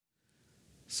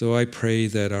So I pray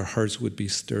that our hearts would be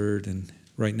stirred and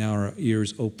right now our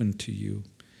ears open to you.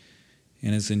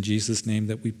 And it's in Jesus' name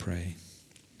that we pray.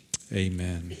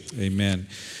 Amen. Amen.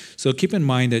 So keep in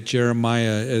mind that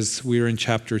Jeremiah, as we're in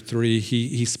chapter 3,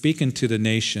 he's speaking to the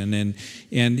nation,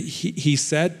 and he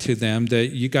said to them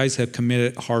that you guys have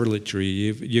committed harlotry,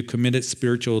 you've committed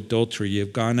spiritual adultery,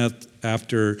 you've gone up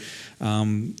after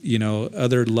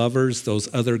other lovers,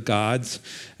 those other gods,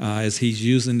 as he's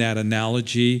using that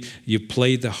analogy. You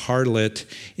played the harlot.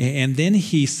 And then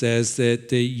he says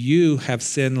that you have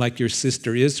sinned like your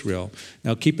sister Israel.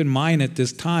 Now keep in mind at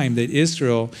this time that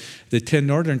Israel, the 10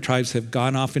 northern tribes, have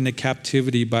gone off into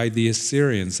captivity by the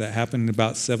Assyrians. That happened in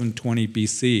about 720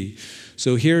 BC.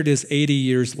 So here it is 80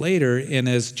 years later, and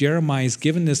as Jeremiah is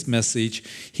given this message,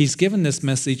 he's given this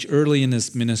message early in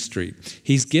his ministry.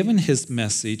 He's given his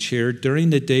message here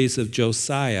during the days of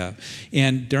Josiah.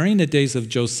 And during the days of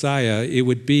Josiah, it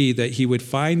would be that he would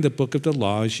find the book of the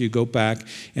law, as you go back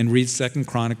and read 2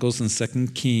 Chronicles and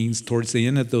 2 Kings, towards the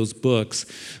end of those books,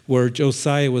 where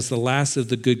Josiah was the last of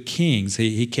the good kings.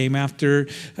 He came after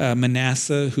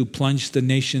Manasseh, who plunged the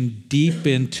nation deep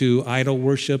into idol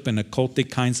worship and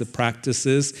occultic kinds of practices.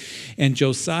 And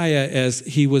Josiah, as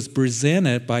he was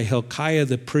presented by Hilkiah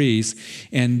the priest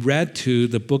and read to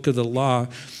the book of the law,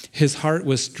 his heart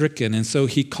was stricken, and so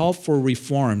he called for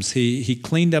reforms. He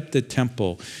cleaned up the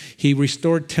temple. He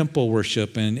restored temple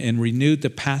worship and renewed the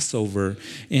Passover.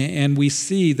 And we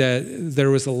see that there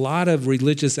was a lot of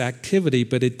religious activity,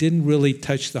 but it didn't really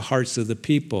touch the hearts of the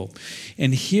people.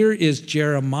 And here is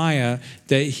Jeremiah,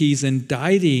 that he's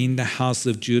indicting the house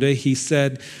of Judah. He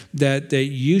said that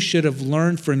you should have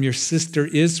learned from your sister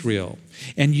Israel.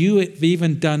 And you have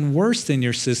even done worse than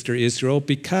your sister Israel,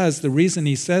 because the reason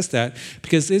he says that,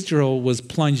 because Israel was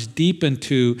plunged deep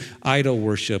into idol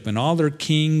worship, and all their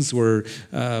kings were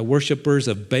worshipers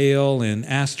of Baal and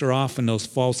Ashtaroth and those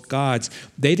false gods.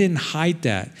 They didn't hide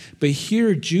that. But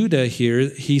here, Judah here,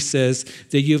 he says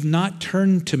that you've not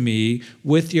turned to me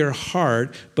with your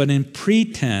heart, but in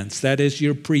pretense. That is,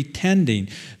 you're pretending.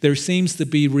 There seems to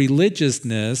be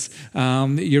religiousness.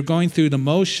 You're going through the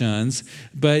motions,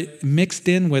 but mixed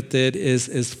in with it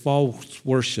is false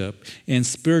worship and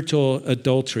spiritual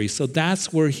adultery. So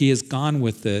that's where he has gone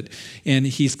with it. And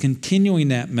he's continuing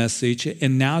that message.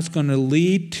 And now it's going to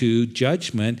lead to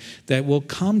judgment that will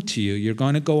come to you. You're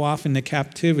going to go off into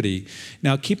captivity.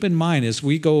 Now keep in mind, as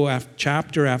we go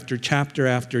chapter after chapter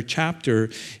after chapter,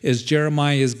 as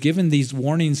Jeremiah is given these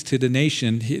warnings to the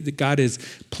nation, God is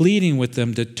pleading with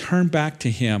them to turn back to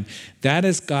him. That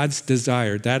is God's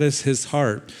desire. That is his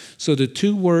heart. So the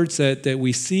two words that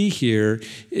we see here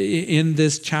in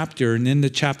this chapter and in the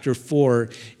chapter 4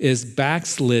 is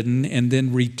backslidden and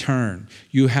then return.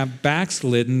 You have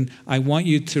backslidden. I want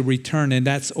you to return. And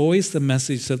that's always the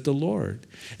message of the Lord.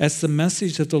 That's the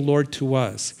message of the Lord to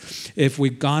us. If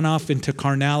we've gone off into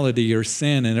carnality or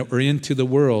sin or into the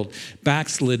world,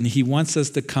 backslidden, he wants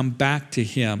us to come back to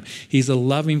him. He's a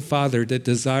loving Father that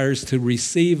desires to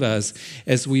receive us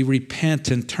as we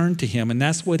repent and turn to him. And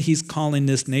that's what he's calling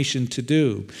this nation to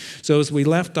do. So as we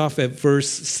left off at verse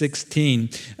 16,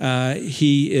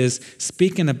 he is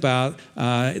speaking about,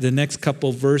 the next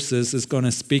couple verses is going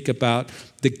to speak about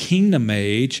the kingdom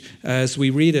age. As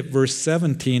we read at verse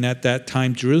 17, at that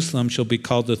time Jerusalem shall be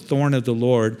called the thorn of the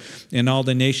Lord, and all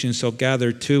the nations shall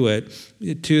gather to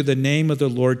it, to the name of the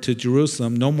Lord, to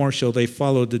Jerusalem. No more shall they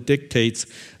follow the dictates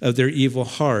of their evil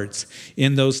hearts.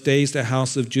 In those days the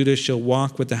house of Judah shall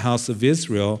walk with the house of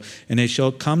Israel, and they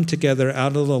shall come together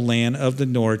out of the land of the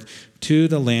north to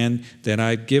the land that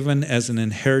I've given as an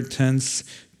inheritance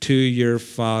to your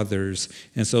fathers.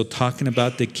 And so talking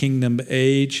about the kingdom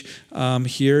age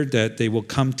here, that they will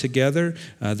come together.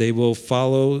 They will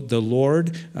follow the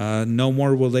Lord. No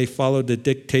more will they follow the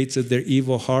dictates of their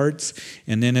evil hearts.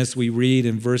 And then as we read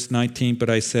in verse 19,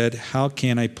 but I said, how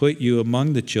can I put you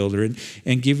among the children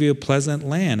and give you a pleasant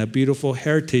land, a beautiful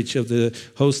heritage of the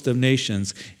host of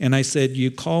nations? And I said,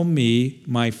 you call me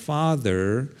my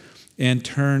father and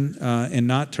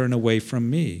not turn away from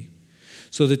me.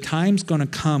 So the time's going to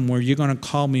come where you're going to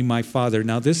call me my father.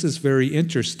 Now, this is very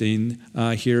interesting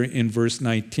here in verse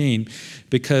 19,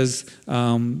 because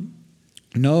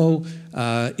no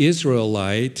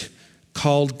Israelite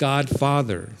called God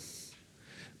Father.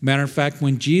 Matter of fact,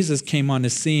 when Jesus came on the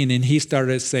scene and he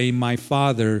started saying, my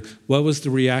Father, what was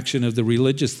the reaction of the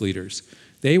religious leaders?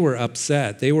 They were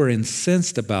upset. They were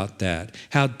incensed about that.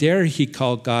 How dare he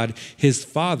call God his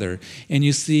Father? And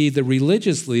you see, the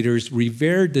religious leaders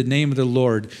revered the name of the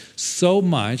Lord so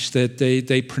much that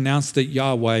they pronounced it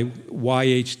Yahweh,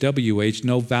 YHWH,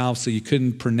 no vowel, so you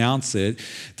couldn't pronounce it.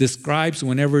 The scribes,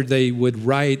 whenever they would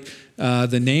write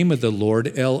the name of the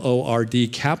Lord, Lord,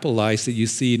 capitalized, that you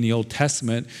see in the Old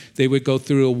Testament, they would go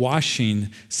through a washing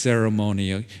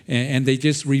ceremony, and they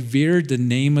just revered the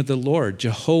name of the Lord,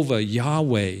 Jehovah,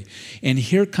 Yahweh. And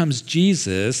here comes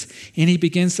Jesus, and he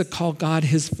begins to call God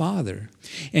his Father.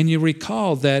 And you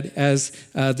recall that as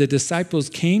the disciples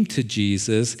came to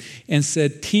Jesus and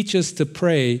said, "Teach us to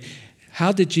pray,"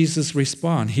 how did Jesus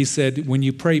respond? He said, "When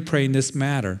you pray, pray in this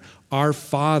manner: Our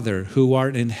Father who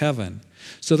art in heaven."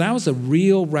 So that was a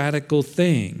real radical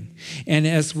thing. And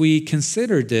as we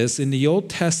consider this in the Old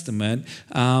Testament,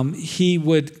 he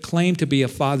would claim to be a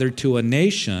father to a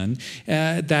nation.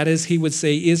 That is, he would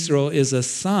say, Israel is a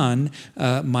son,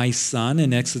 my son,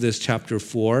 in Exodus chapter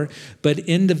 4. But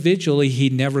individually, he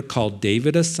never called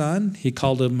David a son. He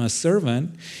called him a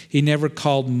servant. He never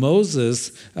called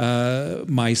Moses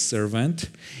my servant.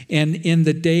 And in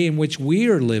the day in which we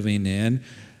are living in,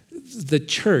 the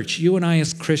church, you and I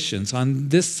as Christians on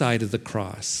this side of the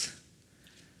cross,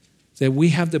 that we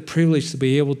have the privilege to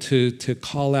be able to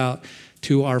call out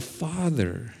to our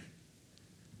Father,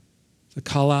 to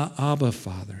call out Abba,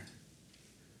 Father.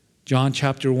 John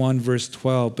chapter 1, verse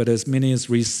 12, "But as many as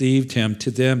received him, to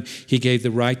them he gave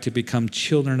the right to become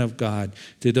children of God,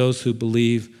 to those who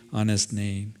believe on his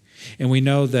name." And we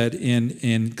know that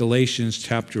in Galatians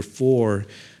chapter 4,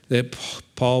 that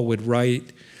Paul would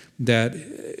write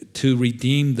that to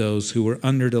redeem those who were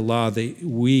under the law, that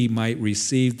we might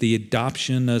receive the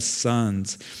adoption as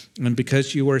sons. And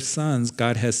because you are sons,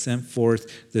 God has sent forth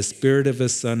the Spirit of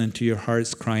his Son into your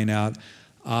hearts, crying out,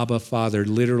 Abba, Father.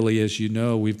 Literally, as you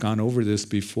know, we've gone over this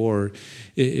before.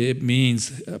 It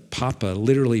means Papa,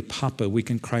 literally Papa. We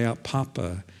can cry out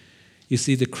Papa. You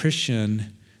see, the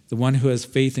Christian, the one who has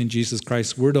faith in Jesus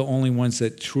Christ, we're the only ones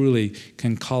that truly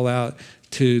can call out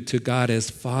to God as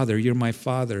Father. You're my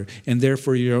Father. And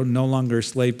therefore, you're no longer a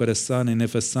slave, but a son. And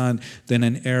if a son, then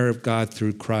an heir of God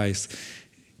through Christ.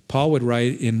 Paul would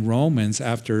write in Romans,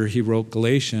 after he wrote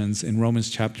Galatians, in Romans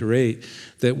chapter 8,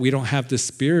 that we don't have the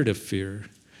spirit of fear,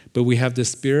 but we have the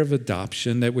spirit of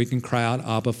adoption, that we can cry out,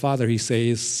 Abba, Father. He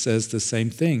says the same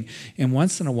thing. And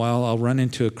once in a while, I'll run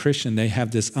into a Christian. They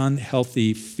have this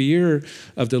unhealthy fear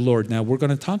of the Lord. Now, we're going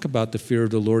to talk about the fear of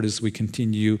the Lord as we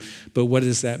continue, but what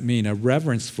does that mean? A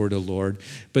reverence for the Lord.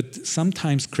 But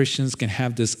sometimes Christians can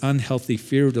have this unhealthy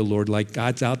fear of the Lord, like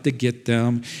God's out to get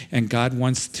them, and God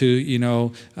wants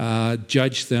to,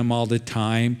 judge them all the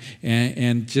time,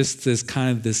 and just this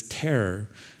kind of this terror.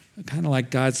 Kind of like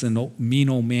God's a mean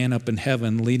old man up in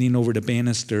heaven leaning over the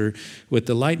banister with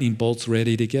the lightning bolts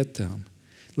ready to get them.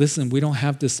 Listen, we don't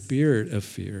have the spirit of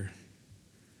fear.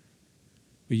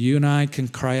 But you and I can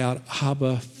cry out,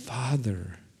 Abba,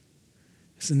 Father.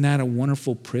 Isn't that a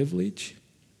wonderful privilege?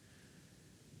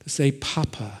 To say,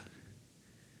 Papa.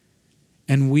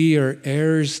 And we are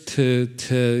heirs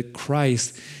to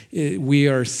Christ. We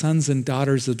are sons and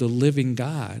daughters of the living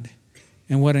God.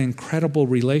 And what an incredible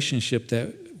relationship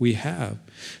that we have.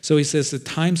 So he says, the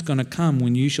time's going to come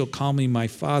when you shall call me my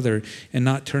Father and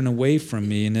not turn away from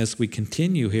me. And as we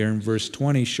continue here in verse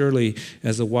 20, surely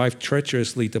as a wife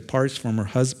treacherously departs from her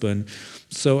husband,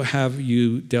 so have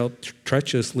you dealt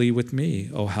treacherously with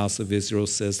me, O house of Israel,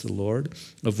 says the Lord.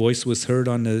 A voice was heard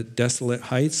on the desolate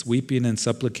heights, weeping and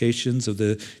supplications of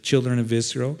the children of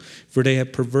Israel, for they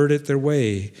have perverted their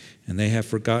way, and they have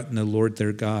forgotten the Lord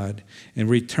their God. And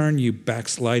return, you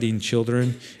backsliding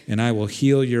children, and I will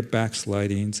heal your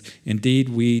backslidings. Indeed,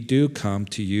 we do come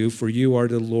to you, for you are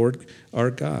the Lord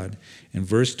our God. In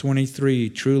verse 23,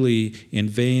 truly in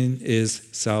vain is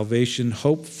salvation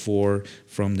hoped for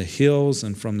from the hills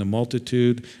and from the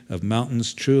multitude of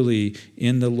mountains. Truly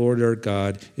in the Lord our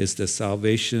God is the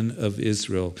salvation of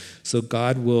Israel. So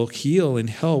God will heal and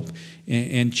help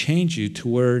and change you to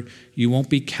where you won't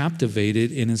be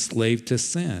captivated and enslaved to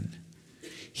sin.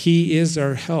 He is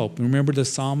our help. Remember the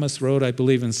psalmist wrote, I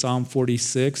believe in Psalm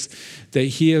 46, that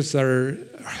he is our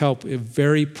help, a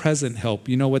very present help.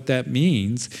 You know what that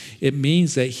means? It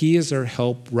means that he is our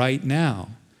help right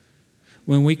now.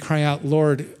 When we cry out,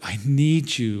 Lord, I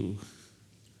need you.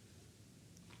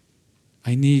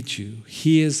 I need you.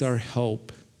 He is our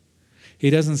help. He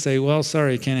doesn't say, well,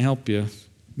 sorry, I can't help you.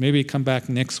 Maybe come back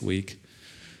next week.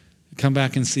 Come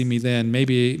back and see me then.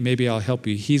 Maybe I'll help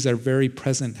you. He's our very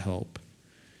present help.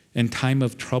 In time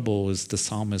of trouble, as the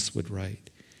psalmist would write.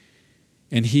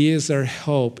 And he is our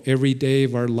help every day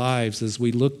of our lives as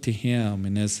we look to him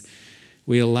and as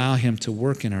we allow him to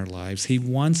work in our lives. He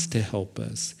wants to help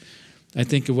us. I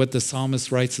think of what the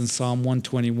psalmist writes in Psalm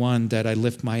 121, that I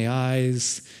lift my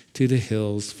eyes to the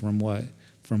hills from what?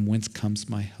 From whence comes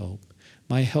my help?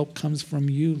 My help comes from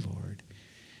you, Lord.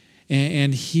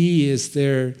 And he is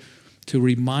there to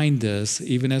remind us,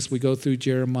 even as we go through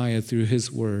Jeremiah, through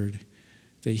his word,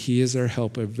 that he is our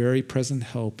help, a very present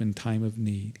help in time of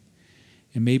need.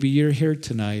 And maybe you're here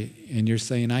tonight and you're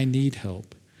saying, I need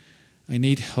help. I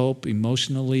need help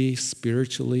emotionally,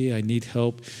 spiritually. I need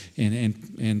help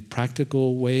in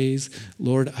practical ways.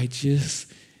 Lord, I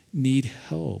just need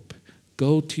help.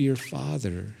 Go to your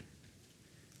Father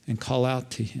and call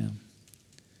out to him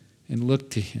and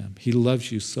look to him. He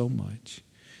loves you so much.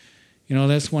 You know,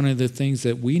 that's one of the things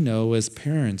that we know as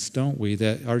parents, don't we?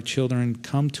 That our children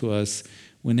come to us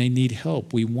when they need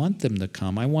help. We want them to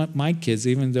come. I want my kids,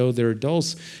 even though they're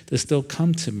adults, to still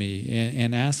come to me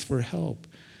and ask for help.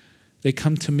 They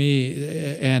come to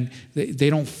me and they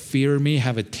don't fear me,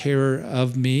 have a terror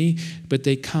of me, but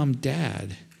they come,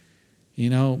 Dad. You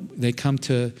know, they come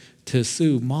to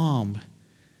Sue, Mom,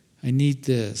 I need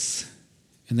this.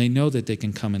 And they know that they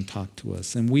can come and talk to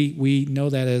us. And we know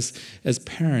that as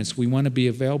parents, we want to be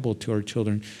available to our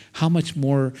children. How much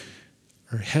more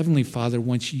our Heavenly Father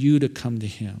wants you to come to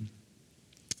him.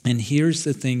 And here's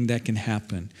the thing that can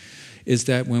happen, is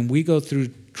that when we go through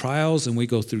trials and we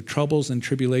go through troubles and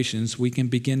tribulations, we can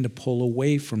begin to pull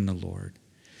away from the Lord.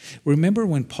 Remember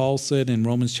when Paul said in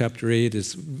Romans chapter 8,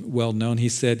 is well known, he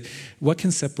said, what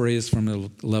can separate us from the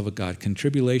love of God? Can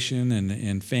tribulation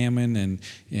and famine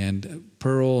and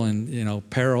peril and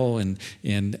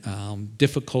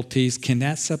difficulties, can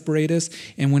that separate us?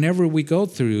 And whenever we go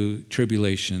through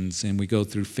tribulations and we go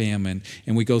through famine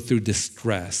and we go through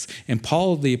distress, and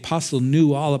Paul the apostle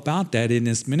knew all about that in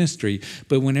his ministry,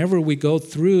 but whenever we go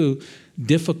through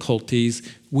difficulties,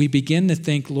 we begin to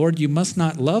think, Lord, you must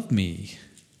not love me.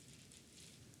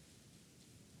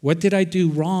 What did I do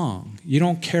wrong? You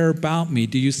don't care about me.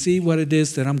 Do you see what it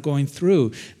is that I'm going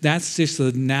through? That's just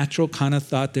a natural kind of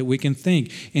thought that we can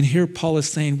think. And here Paul is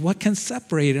saying, what can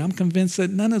separate it? I'm convinced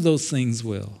that none of those things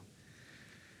will.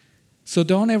 So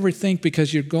don't ever think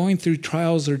because you're going through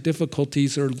trials or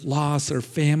difficulties or loss or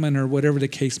famine or whatever the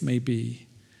case may be,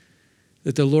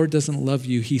 that the Lord doesn't love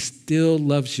you. He still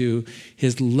loves you.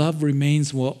 His love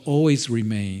remains, will always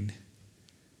remain.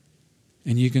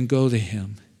 And you can go to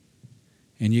him.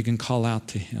 And you can call out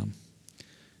to him.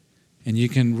 And you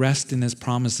can rest in his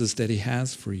promises that he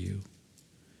has for you.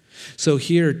 So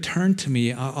here, turn to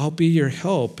me. I'll be your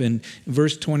help. In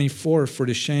verse 24, for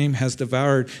the shame has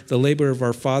devoured the labor of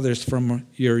our fathers from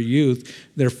your youth.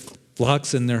 Their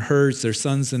flocks and their herds, their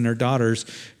sons and their daughters.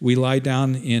 We lie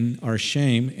down in our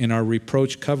shame, and our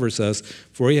reproach covers us.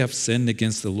 For we have sinned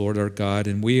against the Lord our God,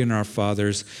 and we and our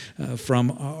fathers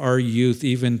from our youth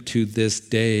even to this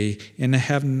day, and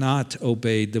have not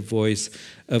obeyed the voice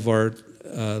of our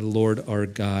Lord our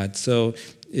God. So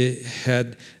it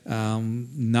had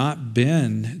not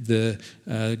been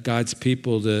the God's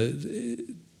people,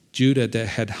 the Judah, that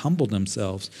had humbled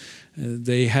themselves.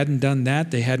 They hadn't done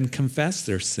that. They hadn't confessed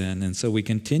their sin. And so we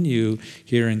continue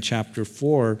here in chapter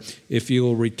 4. If you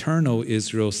will return, O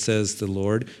Israel, says the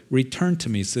Lord, return to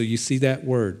me. So you see that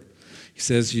word. He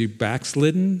says, you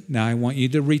backslidden, now I want you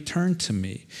to return to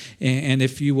me. And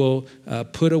if you will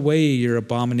put away your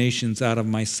abominations out of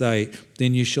my sight,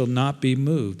 then you shall not be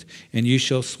moved. And you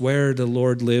shall swear the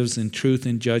Lord lives in truth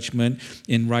and judgment,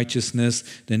 in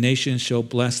righteousness. The nations shall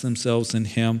bless themselves in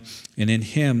him, and in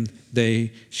him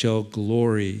they shall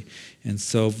glory. And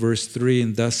so verse 3,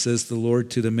 and thus says the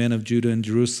Lord to the men of Judah and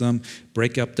Jerusalem,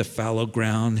 break up the fallow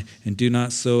ground and do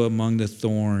not sow among the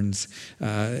thorns.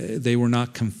 They were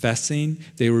not confessing.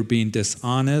 They were being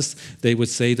dishonest. They would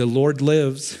say, the Lord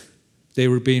lives. They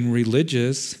were being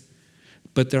religious,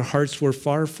 but their hearts were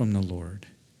far from the Lord.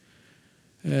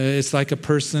 It's like a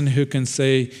person who can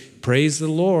say, praise the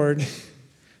Lord.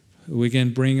 We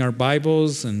can bring our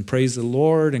Bibles and praise the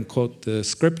Lord and quote the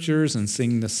scriptures and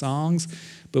sing the songs.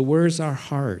 But where's our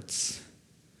hearts?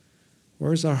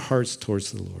 Where's our hearts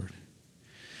towards the Lord?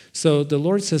 So the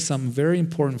Lord says something very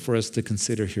important for us to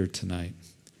consider here tonight.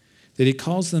 That he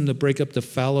calls them to break up the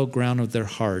fallow ground of their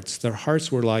hearts. Their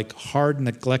hearts were like hard,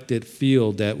 neglected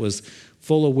field that was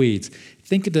full of weeds.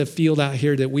 Think of the field out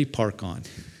here that we park on.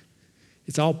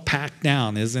 It's all packed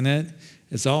down, isn't it?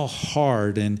 It's all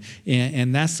hard, and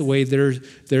that's the way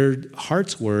their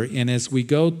hearts were. And as we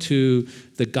go to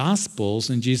the Gospels,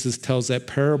 and Jesus tells that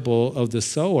parable of the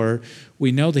sower,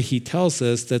 we know that he tells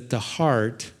us that the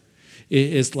heart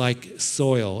is like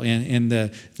soil, and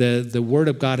the Word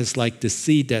of God is like the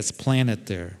seed that's planted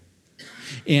there.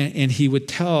 And he would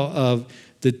tell of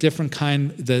the different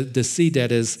kind, the seed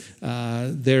that is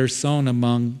there sown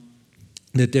among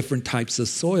the different types of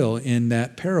soil in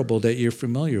that parable that you're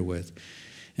familiar with.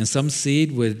 And some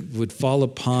seed would fall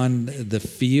upon the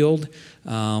field,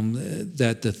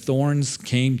 that the thorns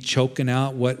came choking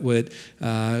out what would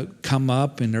come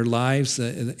up in their lives.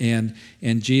 And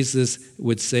Jesus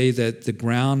would say that the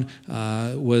ground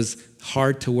was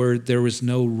hard to where there was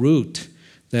no root,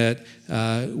 that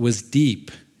was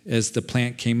deep as the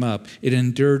plant came up. It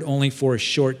endured only for a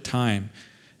short time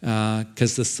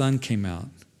because the sun came out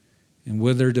and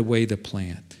withered away the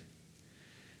plant.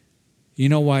 You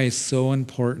know why it's so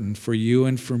important for you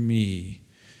and for me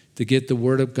to get the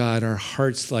Word of God, our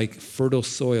hearts like fertile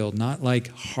soil, not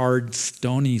like hard,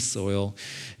 stony soil,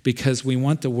 because we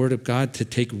want the Word of God to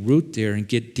take root there and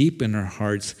get deep in our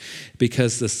hearts,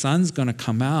 because the sun's going to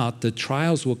come out, the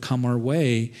trials will come our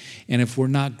way, and if we're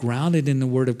not grounded in the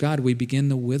Word of God, we begin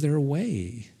to wither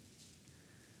away.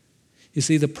 You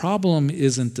see, the problem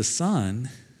isn't the sun.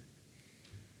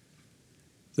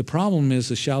 The problem is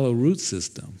a shallow root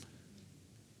system.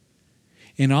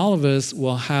 And all of us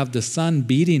will have the sun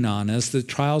beating on us, the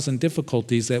trials and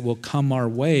difficulties that will come our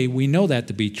way. We know that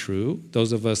to be true,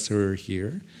 those of us who are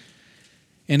here.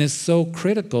 And it's so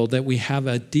critical that we have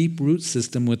a deep root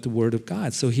system with the Word of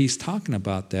God. So he's talking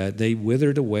about that. They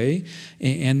withered away.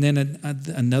 And then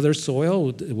another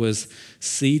soil was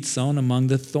seed sown among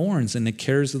the thorns, and the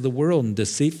cares of the world and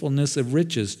deceitfulness of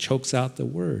riches chokes out the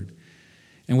Word.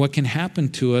 And what can happen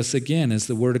to us, again, as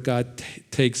the Word of God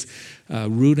takes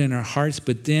root in our hearts,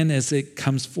 but then as it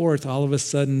comes forth, all of a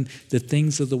sudden, the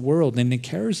things of the world and the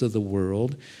cares of the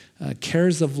world,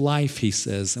 cares of life, he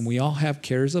says, and we all have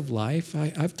cares of life.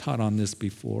 I've taught on this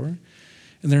before.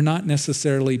 And they're not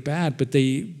necessarily bad, but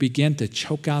they begin to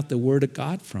choke out the Word of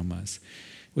God from us.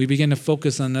 We begin to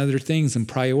focus on other things and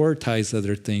prioritize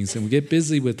other things, and we get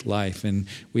busy with life, and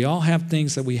we all have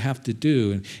things that we have to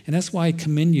do. And that's why I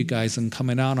commend you guys on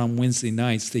coming out on Wednesday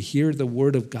nights to hear the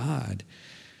Word of God.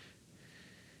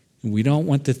 And we don't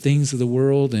want the things of the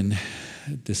world and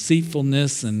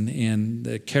deceitfulness and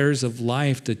the cares of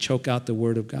life to choke out the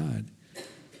Word of God.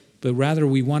 But rather,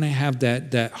 we want to have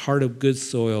that heart of good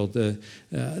soil,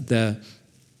 the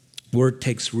Word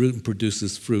takes root and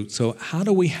produces fruit. So how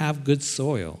do we have good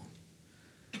soil?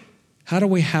 How do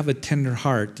we have a tender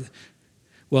heart?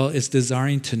 Well, it's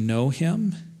desiring to know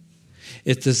Him.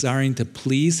 It's desiring to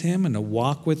please Him and to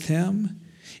walk with Him.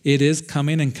 It is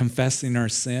coming and confessing our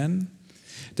sin.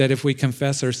 That if we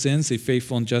confess our sins, He's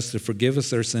faithful and just to forgive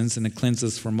us our sins and to cleanse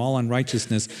us from all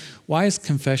unrighteousness. Why is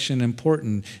confession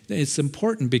important? It's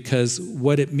important because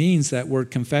what it means, that word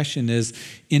confession, is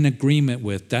in agreement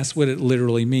with. That's what it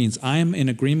literally means. I am in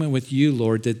agreement with you,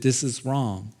 Lord, that this is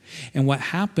wrong. And what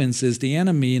happens is the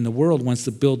enemy in the world wants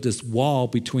to build this wall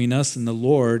between us and the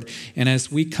Lord. And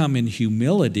as we come in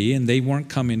humility, and they weren't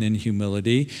coming in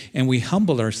humility, and we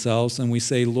humble ourselves and we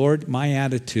say, Lord, my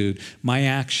attitude, my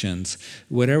actions,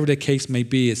 whatever the case may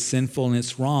be, it's sinful and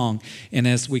it's wrong. And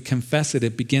as we confess it,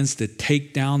 it begins to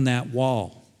take down that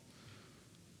wall.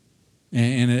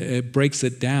 And it breaks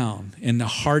it down in the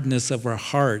hardness of our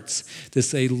hearts to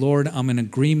say, Lord, I'm in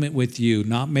agreement with you,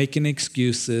 not making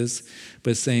excuses,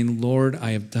 but saying, Lord,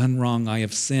 I have done wrong, I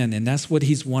have sinned. And that's what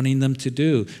He's wanting them to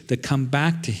do, to come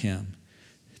back to Him,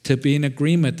 to be in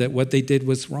agreement that what they did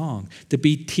was wrong, to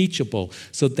be teachable.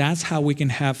 So that's how we can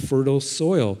have fertile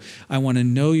soil. I want to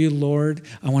know you, Lord.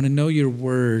 I want to know your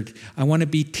word. I want to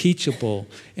be teachable.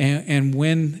 And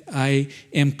when I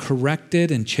am corrected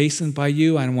and chastened by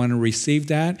you, I want to receive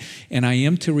that. And I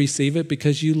am to receive it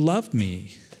because you love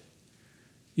me.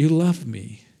 You love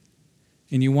me.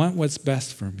 And you want what's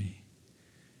best for me.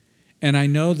 And I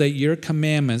know that your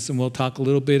commandments, and we'll talk a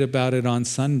little bit about it on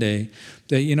Sunday,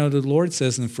 that, the Lord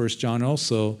says in 1 John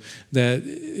also that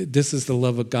this is the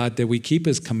love of God, that we keep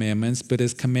His commandments, but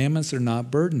His commandments are not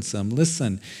burdensome.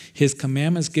 Listen, His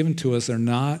commandments given to us are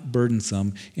not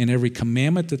burdensome. And every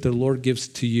commandment that the Lord gives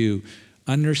to you,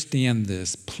 understand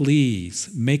this.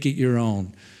 Please make it your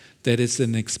own, that it's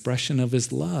an expression of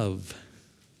His love.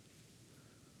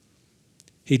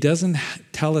 He doesn't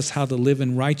tell us how to live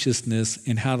in righteousness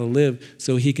and how to live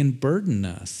so He can burden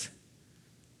us.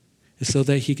 It's so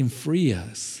that He can free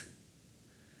us.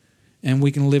 And we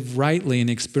can live rightly and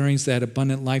experience that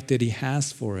abundant life that He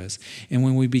has for us. And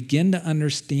when we begin to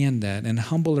understand that and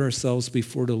humble ourselves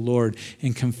before the Lord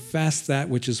and confess that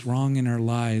which is wrong in our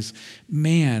lives,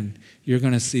 man, you're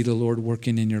going to see the Lord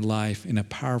working in your life in a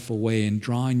powerful way and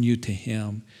drawing you to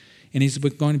Him. And He's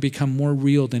going to become more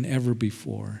real than ever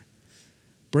before.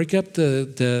 Break up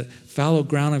the fallow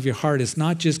ground of your heart. It's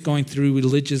not just going through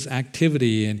religious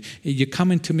activity and you're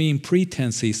coming to me in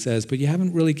pretense, He says, but you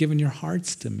haven't really given your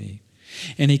hearts to me.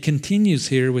 And he continues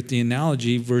here with the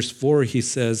analogy. Verse 4, he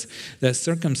says that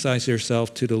circumcise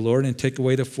yourself to the Lord and take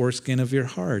away the foreskin of your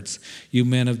hearts, you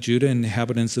men of Judah and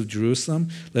inhabitants of Jerusalem,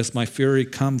 lest my fury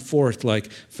come forth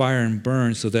like fire and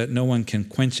burn, so that no one can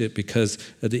quench it because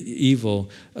of the evil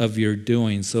of your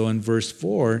doing. So in verse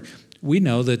 4, we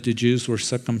know that the Jews were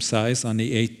circumcised on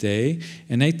the 8th day,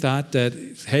 and they thought that,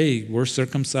 hey, we're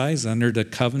circumcised under the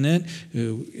covenant.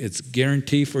 It's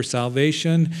guarantee for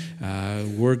salvation.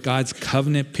 We're God's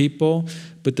covenant people.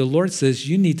 But the Lord says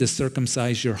you need to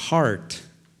circumcise your heart.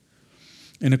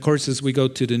 And of course, as we go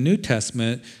to the New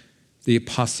Testament, the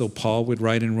Apostle Paul would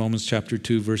write in Romans chapter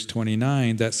 2, verse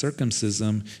 29, that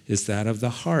circumcision is that of the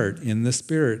heart, in the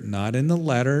spirit, not in the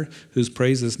letter, whose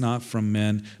praise is not from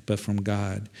men, but from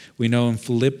God. We know in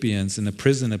Philippians, in the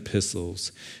prison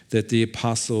epistles, that the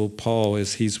Apostle Paul,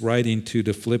 as he's writing to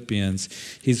the Philippians,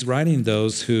 he's writing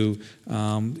those who,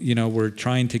 were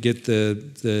trying to get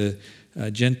the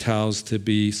Gentiles to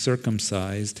be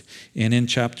circumcised. And in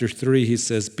chapter 3, he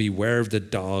says, beware of the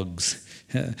dogs.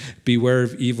 Beware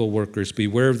of evil workers.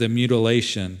 Beware of the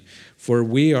mutilation. For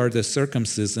we are the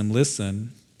circumcision,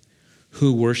 listen,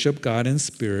 who worship God in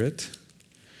spirit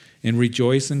and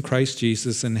rejoice in Christ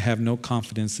Jesus and have no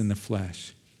confidence in the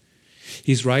flesh.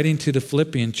 He's writing to the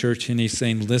Philippian church and he's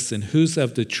saying, listen, who's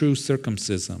of the true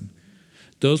circumcision?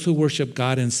 Those who worship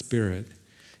God in spirit.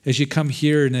 As you come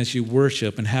here and as you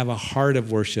worship and have a heart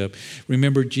of worship,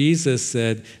 remember Jesus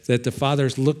said that the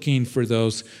Father's looking for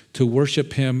those to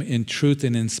worship him in truth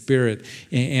and in spirit.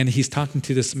 And he's talking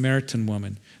to the Samaritan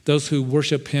woman, those who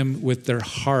worship him with their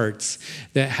hearts,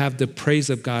 that have the praise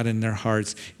of God in their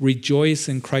hearts. Rejoice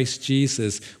in Christ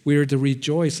Jesus. We are to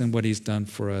rejoice in what he's done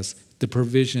for us, the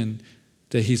provision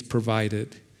that he's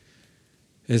provided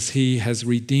as he has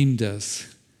redeemed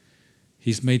us.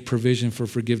 He's made provision for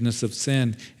forgiveness of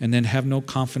sin, and then have no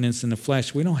confidence in the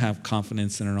flesh. We don't have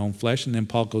confidence in our own flesh. And then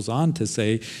Paul goes on to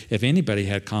say, if anybody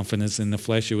had confidence in the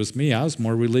flesh, it was me. I was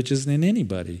more religious than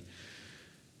anybody.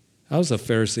 I was a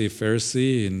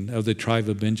Pharisee, and of the tribe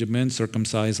of Benjamin,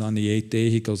 circumcised on the 8th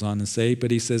day, he goes on to say. But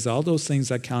he says, all those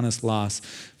things I count as loss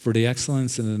for the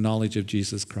excellence and the knowledge of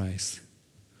Jesus Christ.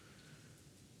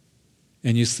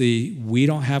 And you see, we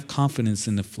don't have confidence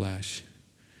in the flesh.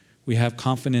 We have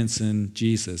confidence in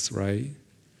Jesus, right?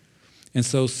 And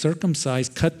so circumcise,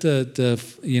 cut the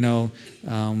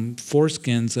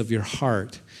foreskins of your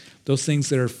heart, those things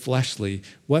that are fleshly.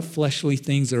 What fleshly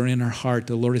things are in our heart?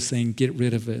 The Lord is saying, get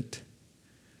rid of it.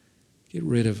 Get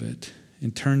rid of it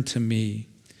and turn to me.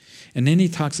 And then he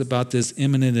talks about this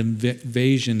imminent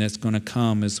invasion that's going to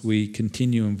come as we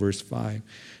continue in verse 5.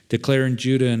 Declare in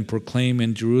Judah and proclaim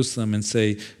in Jerusalem and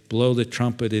say, blow the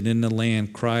trumpet, and in the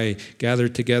land cry, gather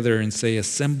together and say,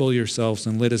 assemble yourselves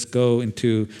and let us go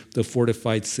into the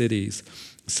fortified cities.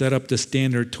 Set up the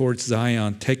standard towards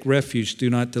Zion. Take refuge, do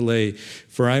not delay.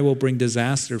 For I will bring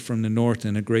disaster from the north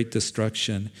and a great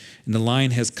destruction. And the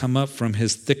lion has come up from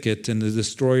his thicket, and the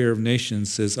destroyer of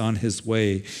nations is on his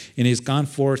way. And he has gone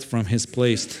forth from his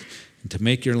place to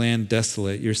make your land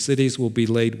desolate. Your cities will be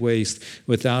laid waste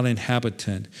without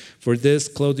inhabitant. For this,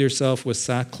 clothe yourself with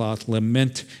sackcloth,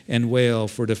 lament and wail,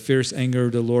 for the fierce anger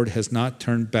of the Lord has not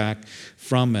turned back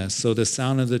from us. So the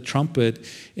sound of the trumpet,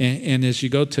 and as you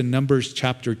go to Numbers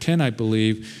chapter 10, I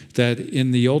believe, that in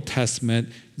the Old Testament,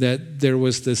 that there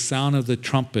was the sound of the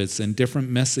trumpets and different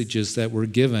messages that were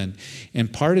given.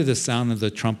 And part of the sound of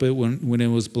the trumpet, when it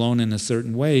was blown in a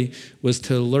certain way, was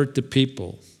to alert the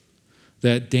people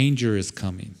that danger is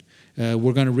coming.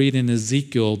 We're going to read in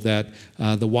Ezekiel that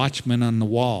the watchman on the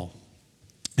wall,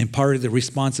 and part of the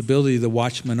responsibility of the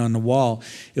watchman on the wall,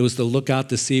 it was to look out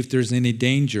to see if there's any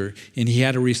danger. And he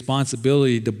had a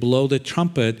responsibility to blow the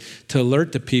trumpet to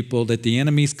alert the people that the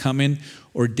enemy's coming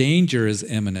or danger is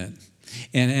imminent.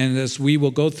 And as we will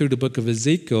go through the book of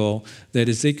Ezekiel, that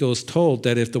Ezekiel is told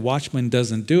that if the watchman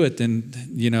doesn't do it, then,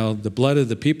 the blood of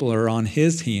the people are on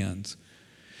his hands.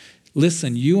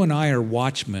 Listen, you and I are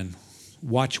watchmen,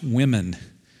 watchwomen.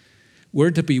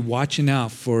 We're to be watching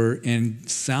out for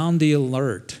and sound the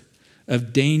alert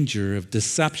of danger, of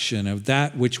deception, of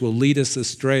that which will lead us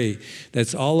astray.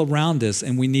 That's all around us,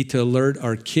 and we need to alert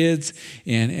our kids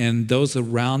and those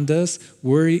around us.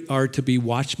 We are to be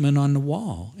watchmen on the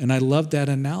wall. And I love that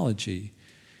analogy.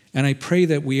 And I pray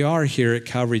that we are here at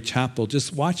Calvary Chapel,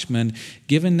 just watchmen,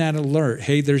 given that alert.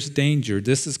 Hey, there's danger.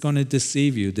 This is going to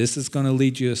deceive you. This is going to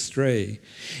lead you astray.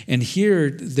 And here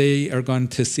they are going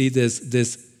to see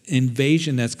this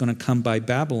invasion that's going to come by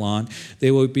Babylon. They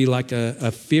will be like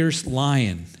a fierce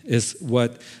lion. is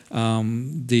what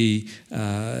the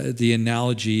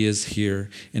analogy is here.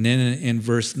 And then in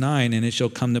verse 9, and it shall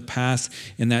come to pass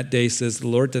in that day, says the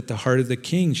Lord, that the heart of the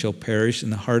king shall perish,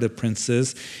 and the heart of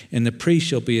princes, and the priest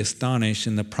shall be astonished,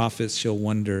 and the prophets shall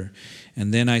wonder.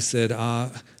 And then I said,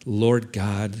 Lord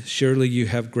God, surely you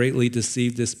have greatly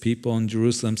deceived this people in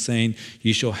Jerusalem, saying,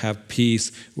 you shall have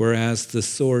peace, whereas the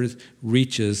sword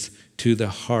reaches to the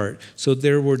heart. So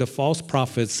there were the false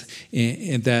prophets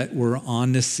that were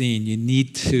on the scene. You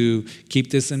need to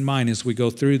keep this in mind as we go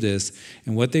through this.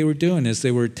 And what they were doing is they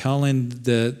were telling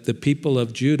the people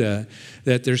of Judah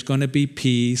that there's going to be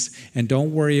peace and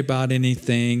don't worry about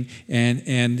anything.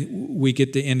 And we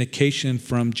get the indication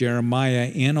from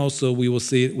Jeremiah, and also we will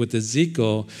see it with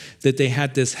Ezekiel, that they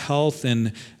had this health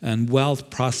and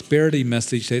wealth, prosperity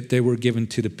message that they were given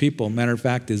to the people. Matter of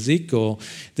fact, Ezekiel,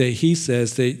 that he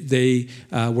says they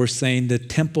were saying the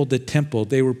temple.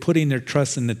 They were putting their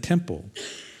trust in the temple,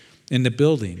 in the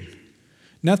building.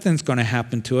 Nothing's going to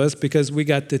happen to us because we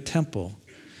got the temple.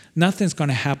 Nothing's going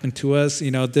to happen to us.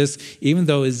 This, even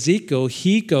though Ezekiel,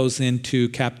 he goes into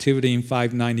captivity in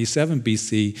 597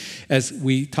 BC. As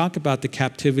we talk about the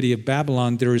captivity of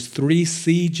Babylon, there is 3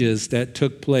 sieges that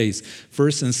took place.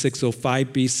 First in 605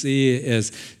 BC,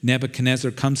 as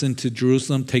Nebuchadnezzar comes into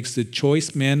Jerusalem, takes the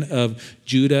choice men of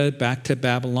Judah back to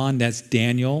Babylon. That's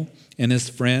Daniel and his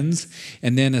friends.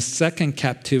 And then a second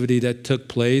captivity that took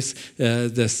place,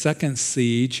 the second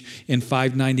siege in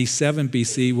 597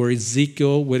 BC, where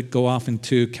Ezekiel would go off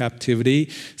into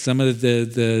captivity. Some of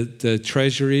the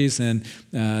treasuries and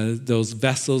those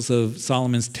vessels of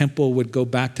Solomon's temple would go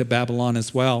back to Babylon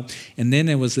as well. And then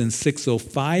it was in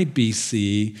 605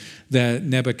 BC that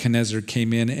Nebuchadnezzar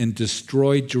came in and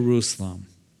destroyed Jerusalem.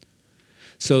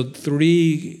 So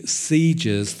 3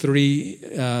 sieges,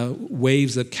 3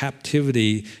 waves of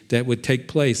captivity that would take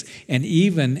place. And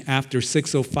even after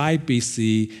 605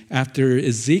 BC, after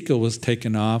Ezekiel was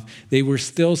taken off, they were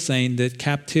still saying that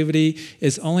captivity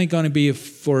is only going to be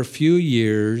for a few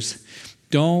years.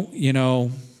 Don't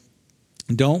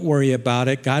worry about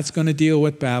it. God's going to deal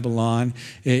with Babylon.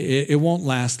 It won't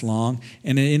last long.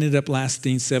 And it ended up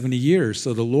lasting 70 years.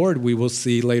 So the Lord, we will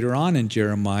see later on in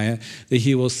Jeremiah, that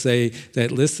he will say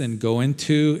that, listen,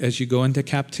 as you go into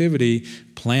captivity,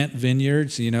 plant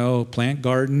vineyards, plant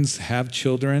gardens, have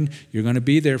children. You're going to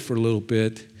be there for a little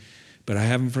bit, but I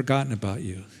haven't forgotten about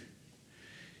you.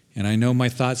 And I know my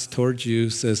thoughts towards you,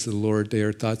 says the Lord, they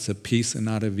are thoughts of peace and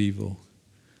not of evil,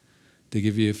 to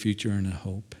give you a future and a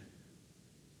hope.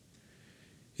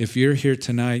 If you're here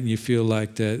tonight and you feel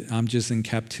like that I'm just in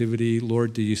captivity,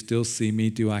 Lord, do you still see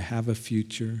me? Do I have a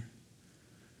future?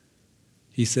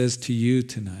 He says to you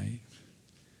tonight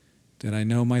that I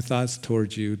know my thoughts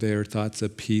towards you, they are thoughts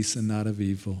of peace and not of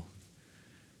evil,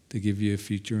 to give you a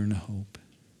future and a hope.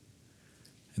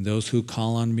 And those who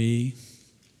call on me,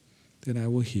 that I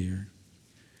will hear.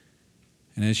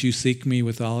 And as you seek me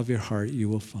with all of your heart, you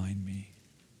will find me.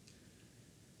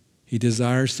 He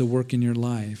desires to work in your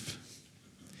life.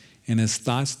 And his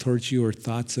thoughts towards you are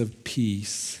thoughts of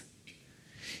peace.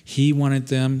 He wanted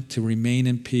them to remain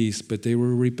in peace, but they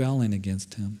were rebelling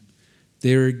against him.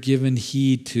 They were giving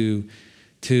heed to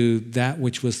that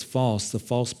which was false, the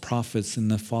false prophets and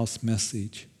the false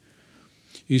message.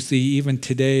 You see, even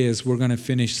today, as we're going to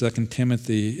finish 2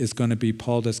 Timothy, it's going to be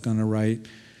Paul that's going to write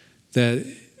that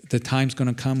the time's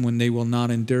going to come when they will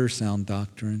not endure sound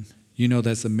doctrine.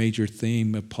 That's a major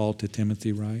theme of Paul to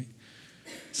Timothy, right?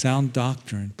 Sound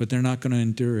doctrine, but they're not going to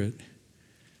endure it.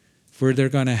 For they're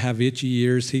going to have itchy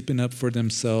ears heaping up for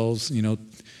themselves,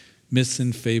 myths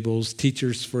and fables,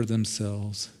 teachers for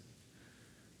themselves.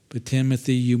 But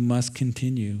Timothy, you must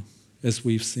continue, as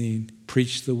we've seen,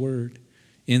 preach the word,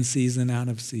 in season, out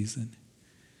of season.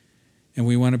 And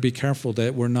we want to be careful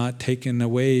that we're not taken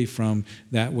away from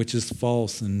that which is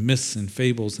false and myths and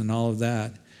fables and all of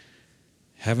that,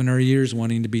 having our ears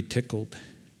wanting to be tickled,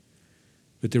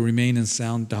 but to remain in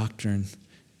sound doctrine.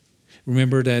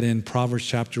 Remember that in Proverbs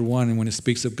chapter 1, and when it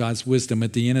speaks of God's wisdom,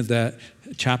 at the end of that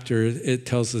chapter, it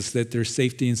tells us that there's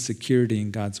safety and security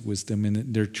in God's wisdom,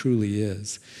 and there truly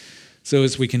is. So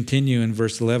as we continue in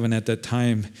verse 11, at that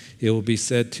time it will be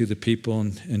said to the people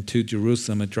and to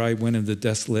Jerusalem, a dry wind of the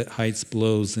desolate heights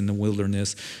blows in the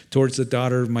wilderness towards the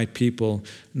daughter of my people,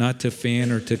 not to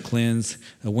fan or to cleanse.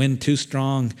 A wind too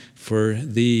strong for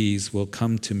these will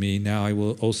come to me. Now I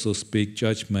will also speak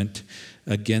judgment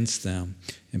against them.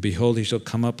 And behold, he shall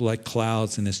come up like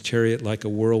clouds, and his chariot like a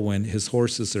whirlwind. His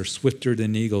horses are swifter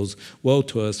than eagles. Woe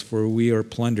to us, for we are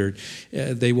plundered.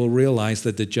 They will realize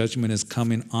that the judgment is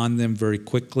coming on them very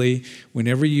quickly.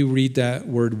 Whenever you read that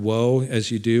word woe, as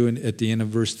you do at the end of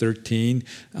verse 13,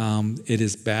 it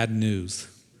is bad news.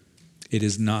 It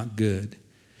is not good.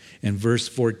 And verse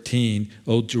 14,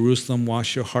 O Jerusalem,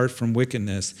 wash your heart from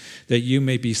wickedness, that you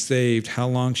may be saved. How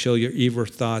long shall your evil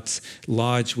thoughts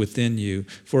lodge within you?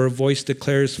 For a voice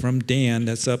declares from Dan,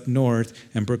 that's up north,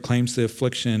 and proclaims the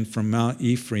affliction from Mount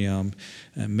Ephraim.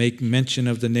 Make mention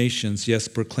of the nations, yes,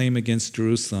 proclaim against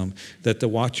Jerusalem, that the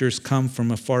watchers come from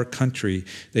a far country.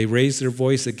 They raise their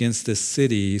voice against the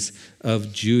cities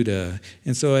of Judah.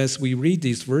 And so as we read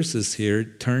these verses here,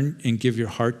 turn and give your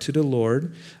heart to the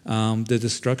Lord. The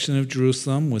destruction of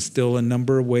Jerusalem was still a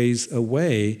number of ways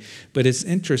away, but it's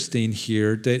interesting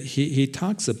here that he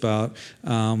talks about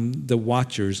the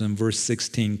watchers in verse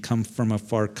 16 come from a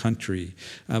far country.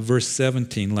 Verse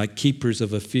 17, like keepers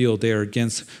of a field, they are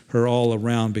against her all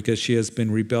around because she has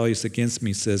been rebellious against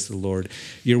me, says the Lord.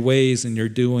 Your ways and your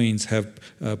doings have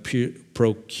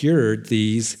procured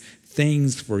these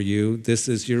things for you. This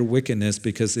is your wickedness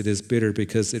because it is bitter,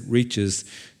 because it reaches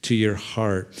to your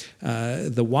heart.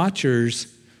 The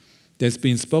watchers that's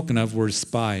being spoken of were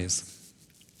spies.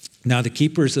 Now, the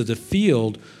keepers of the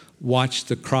field watched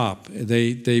the crop.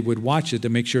 They would watch it to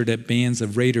make sure that bands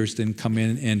of raiders didn't come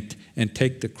in and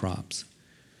take the crops.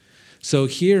 So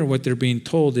here what they're being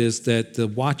told is that the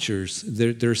watchers,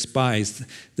 they're spies.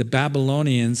 The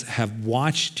Babylonians have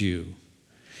watched you,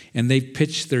 and they've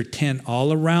pitched their tent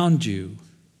all around you.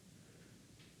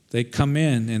 They come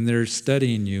in and they're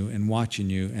studying you and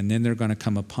watching you, and then they're going to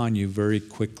come upon you very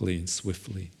quickly and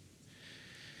swiftly.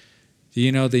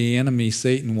 You know, the enemy,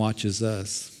 Satan, watches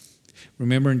us.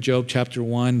 Remember in Job chapter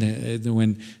 1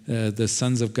 when the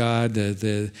sons of God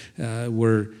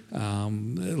were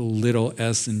little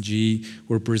s and g,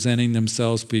 were presenting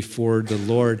themselves before the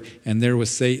Lord, and there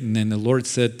was Satan, and the Lord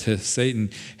said to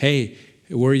Satan, hey,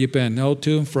 where you been? Oh,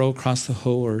 to and fro across the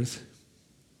whole earth.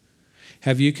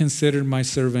 Have you considered my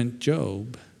servant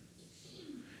Job?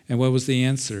 And what was the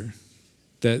answer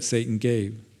that Satan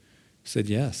gave? He said,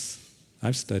 yes,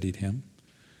 I've studied him.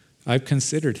 I've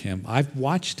considered him. I've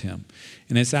watched him.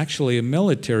 And it's actually a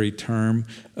military term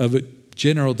of a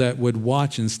general that would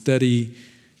watch and study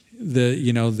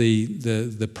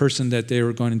the person that they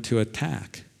were going to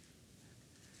attack.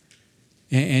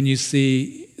 And you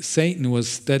see, Satan was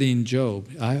studying Job.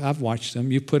 I've watched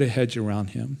him. You put a hedge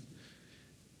around him.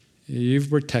 You've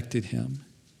protected him.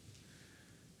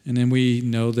 And then we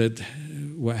know that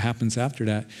what happens after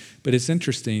that. But it's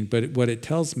interesting. But what it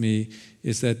tells me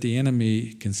is that the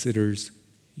enemy considers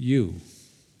you.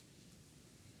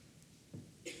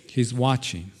 He's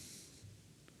watching.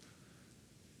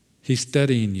 He's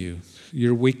studying you,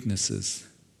 your weaknesses,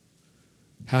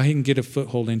 how he can get a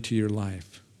foothold into your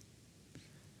life,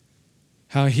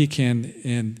 how he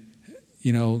can,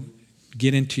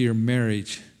 get into your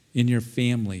marriage, in your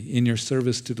family, in your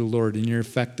service to the Lord, in your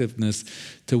effectiveness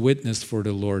to witness for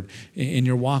the Lord, in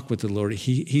your walk with the Lord.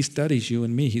 He studies you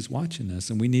and me. He's watching us,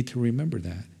 and we need to remember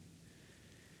that.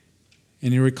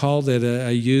 And you recall that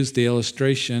I used the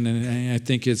illustration, and I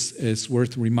think it's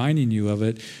worth reminding you of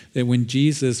it, that when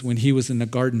Jesus, when he was in the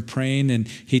garden praying, and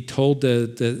he told the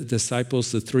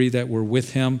disciples, the three that were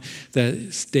with him,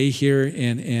 that stay here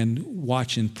and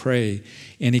watch and pray.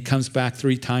 And he comes back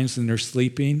 3 times and they're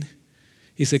sleeping.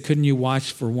 He said, couldn't you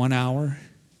watch for 1 hour?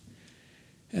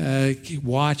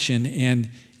 Watch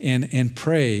and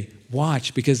pray.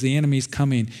 Watch, because the enemy's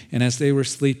coming. And as they were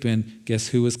sleeping, guess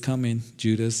who was coming?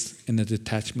 Judas and the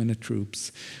detachment of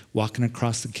troops walking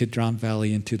across the Kidron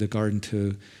Valley into the garden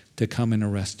to come and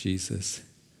arrest Jesus.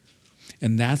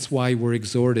 And that's why we're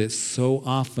exhorted so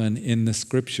often in the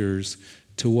scriptures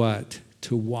to what?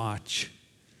 To watch.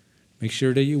 Make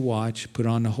sure that you watch, put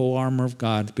on the whole armor of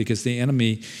God, because the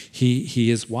enemy,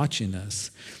 he is watching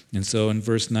us. And so in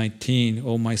verse 19,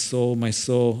 oh, my soul,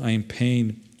 I am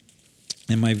pained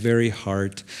in my very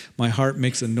heart. My heart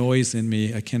makes a noise in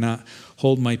me. I cannot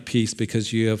hold my peace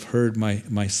because you have heard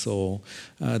my soul.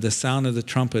 The sound of the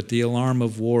trumpet, the alarm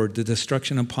of war, the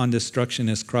destruction upon destruction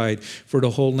is cried, for the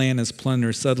whole land is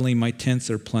plundered. Suddenly my tents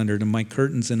are plundered and my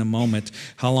curtains in a moment.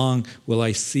 How long will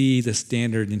I see the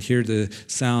standard and hear the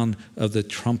sound of the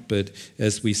trumpet?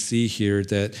 As we see here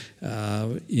that,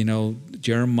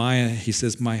 Jeremiah, he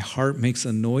says, my heart makes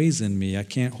a noise in me. I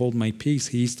can't hold my peace.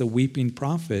 He's the weeping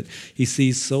prophet. He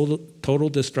sees total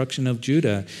destruction of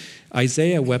Judah.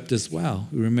 Isaiah wept as well.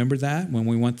 Remember that when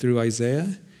we went through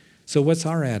Isaiah? So what's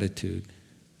our attitude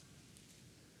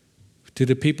to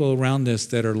the people around us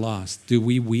that are lost? Do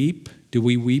we weep? Do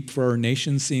we weep for our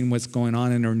nation, seeing what's going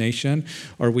on in our nation?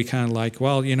 Or are we kind of like,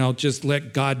 well, just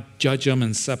let God judge them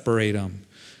and separate them?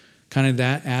 Kind of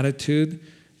that attitude.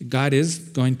 God is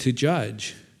going to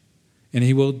judge. And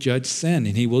he will judge sin,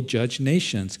 and he will judge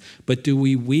nations. But do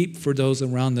we weep for those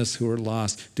around us who are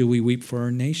lost? Do we weep for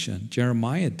our nation?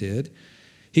 Jeremiah did.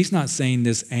 He's not saying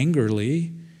this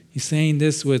angrily. He's saying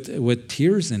this with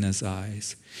tears in his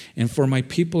eyes. And for my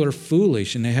people are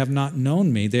foolish, and they have not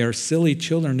known me. They are silly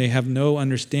children. They have no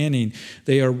understanding.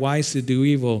 They are wise to do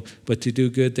evil, but to do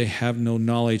good they have no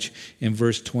knowledge. In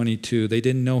verse 22, they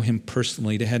didn't know him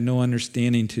personally. They had no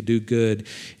understanding to do good.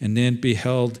 And then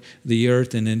beheld the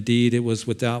earth, and indeed it was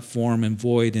without form and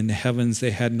void. In the heavens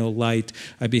they had no light.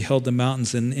 I beheld the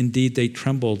mountains, and indeed they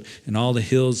trembled, and all the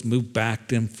hills moved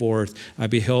back and forth. I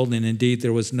beheld, and indeed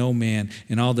there was no man,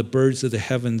 and all the birds of the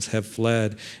heavens have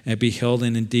fled. And I beheld,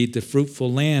 and indeed the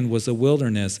fruitful land was a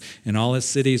wilderness, and all its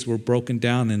cities were broken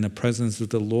down in the presence of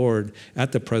the Lord,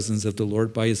 at the presence of the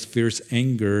Lord by his fierce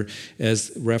anger,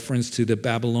 as reference to the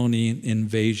Babylonian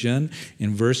invasion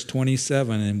in verse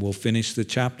 27, and we'll finish the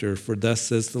chapter. For thus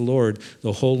says the Lord,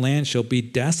 the whole land shall be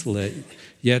desolate,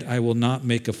 yet I will not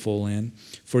make a full end.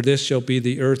 For this shall be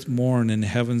the earth mourn, and the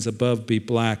heavens above be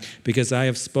black, because I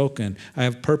have spoken. I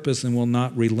have purpose and will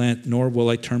not relent, nor will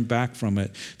I turn back from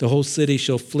it. The whole city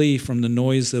shall flee from the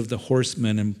noise of the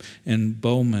horsemen and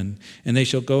bowmen, and they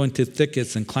shall go into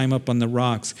thickets and climb up on the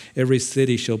rocks. Every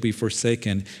city shall be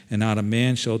forsaken, and not a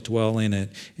man shall dwell in it.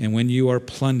 And when you are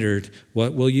plundered,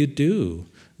 what will you do?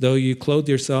 Though you clothe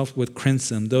yourself with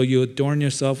crimson, though you adorn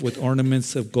yourself with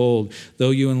ornaments of gold,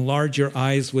 though you enlarge your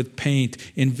eyes with paint,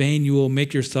 in vain you will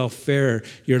make yourself fair.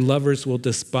 Your lovers will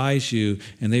despise you,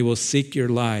 and they will seek your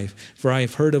life. For I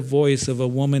have heard a voice of a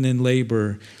woman in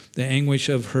labor, the anguish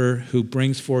of her who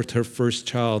brings forth her first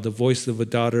child, the voice of a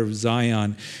daughter of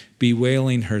Zion,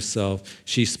 bewailing herself.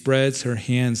 She spreads her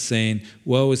hands, saying,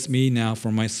 woe is me now,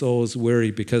 for my soul is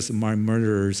weary because of my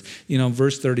murderers.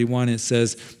 Verse 31, it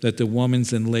says that the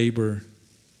woman's in labor,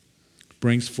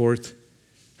 brings forth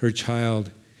her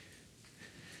child.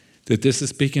 That this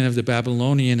is speaking of the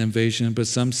Babylonian invasion, but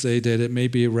some say that it may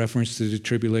be a reference to the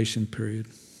tribulation period.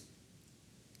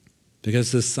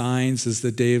 Because the signs as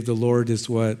the day of the Lord is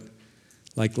what?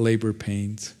 Like labor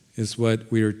pains. Is what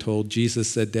we are told. Jesus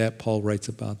said that. Paul writes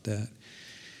about that.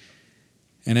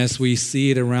 And as we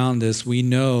see it around us, we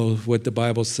know what the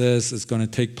Bible says is going to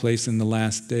take place in the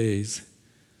last days.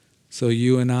 So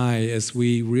you and I, as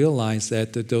we realize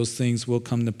that those things will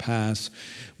come to pass,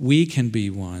 we can be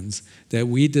ones that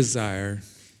we desire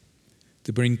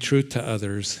to bring truth to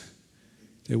others,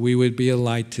 that we would be a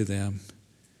light to them,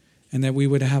 and that we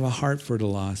would have a heart for the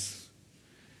lost.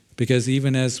 Because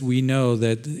even as we know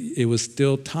that it was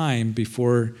still time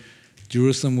before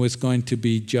Jerusalem was going to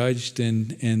be judged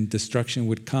and destruction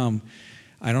would come,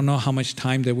 I don't know how much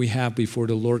time that we have before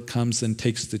the Lord comes and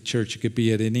takes the church. It could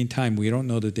be at any time. We don't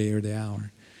know the day or the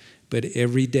hour. But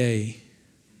every day,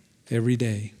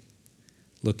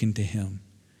 looking to him.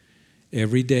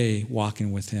 Every day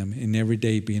walking with him, and every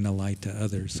day being a light to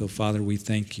others. So Father, we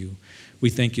thank you.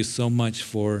 We thank you so much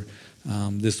for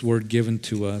this word given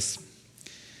to us.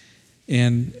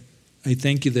 And I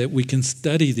thank you that we can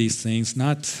study these things,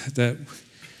 not that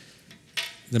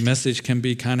the message can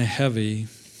be kind of heavy,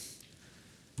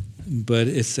 but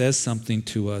it says something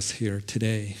to us here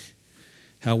today.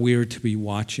 How we are to be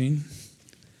watching,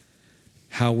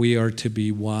 how we are to be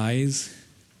wise,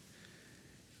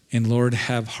 and Lord,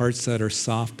 have hearts that are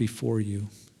soft before you.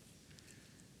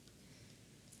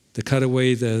 To cut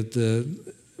away the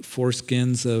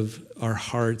foreskins of our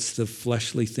hearts, the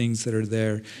fleshly things that are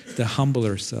there, to humble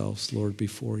ourselves, Lord,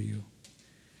 before you.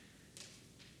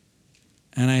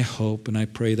 And I hope and I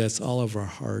pray that's all of our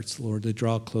hearts, Lord, to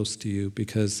draw close to you,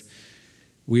 because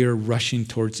we are rushing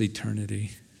towards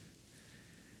eternity.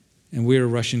 And we are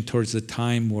rushing towards a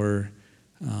time where,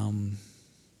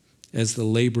 as the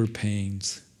labor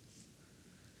pains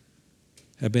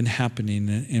have been happening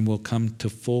and will come to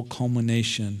full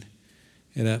culmination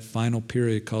in that final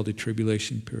period called the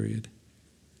tribulation period.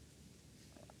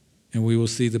 And we will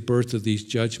see the birth of these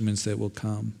judgments that will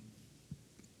come.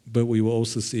 But we will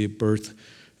also see a birth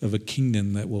of a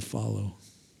kingdom that will follow.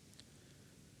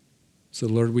 So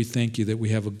Lord, we thank you that we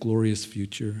have a glorious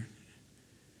future.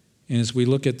 And as we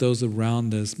look at those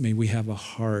around us, may we have a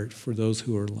heart for those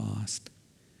who are lost.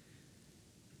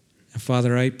 And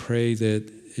Father, I pray that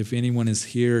if anyone is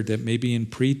here that maybe in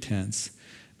pretense,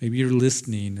 maybe you're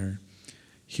listening or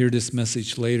hear this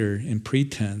message later in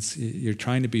pretense, you're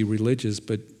trying to be religious,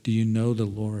 but do you know the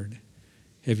Lord?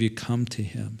 Have you come to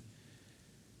him?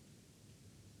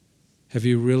 Have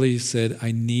you really said,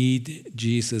 I need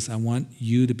Jesus. I want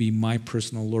you to be my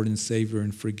personal Lord and Savior,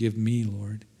 and forgive me,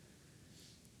 Lord,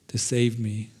 to save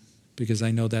me, because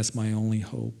I know that's my only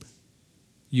hope.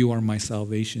 You are my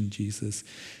salvation, Jesus.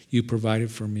 You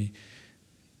provided for me.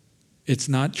 It's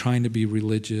not trying to be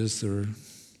religious or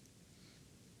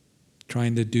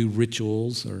trying to do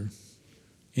rituals or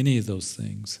any of those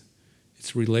things.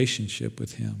 It's relationship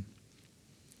with him.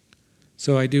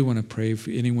 So I do want to pray for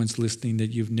anyone's listening that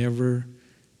you've never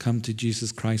come to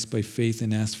Jesus Christ by faith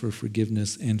and asked for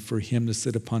forgiveness and for him to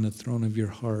sit upon the throne of your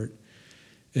heart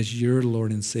as your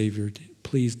Lord and Savior.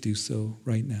 Please do so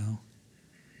right now,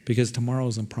 because tomorrow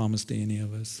isn't promised to any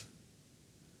of us.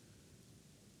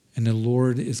 And the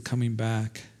Lord is coming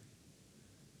back.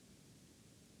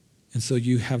 And so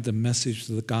you have the message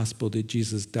of the gospel that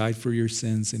Jesus died for your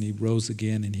sins and he rose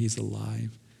again and he's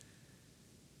alive.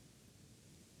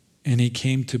 And he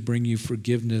came to bring you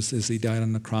forgiveness as he died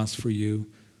on the cross for you,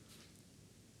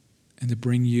 and to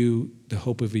bring you the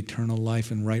hope of eternal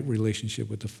life and right relationship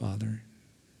with the Father.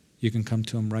 You can come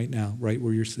to him right now, right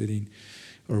where you're sitting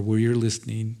or where you're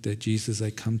listening, that Jesus, I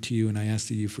come to you and I ask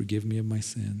that you forgive me of my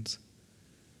sins.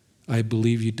 I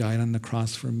believe you died on the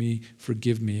cross for me.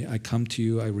 Forgive me. I come to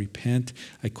you. I repent.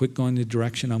 I quit going the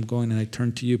direction I'm going and I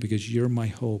turn to you because you're my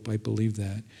hope. I believe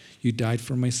that. You died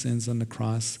for my sins on the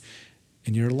cross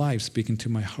and you're alive, speaking to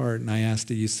my heart. And I ask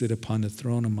that you sit upon the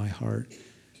throne of my heart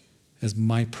as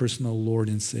my personal Lord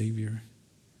and Savior.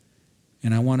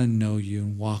 And I want to know you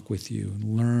and walk with you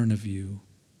and learn of you.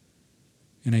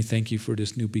 And I thank you for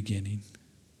this new beginning.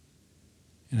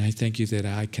 And I thank you that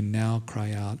I can now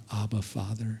cry out, Abba,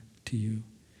 Father, to you.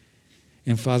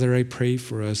 And Father, I pray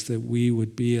for us that we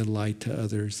would be a light to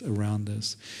others around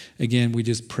us. Again, we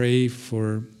just pray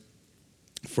for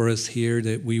us here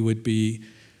that we would be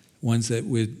ones that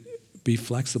would be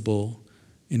flexible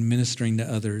in ministering to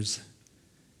others.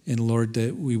 And Lord,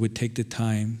 that we would take the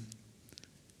time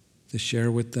to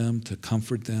share with them, to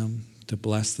comfort them, to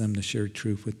bless them, to share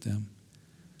truth with them.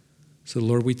 So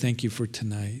Lord, we thank you for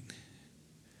tonight.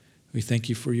 We thank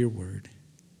you for your word.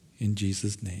 In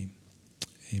Jesus' name,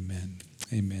 amen.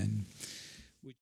 Amen.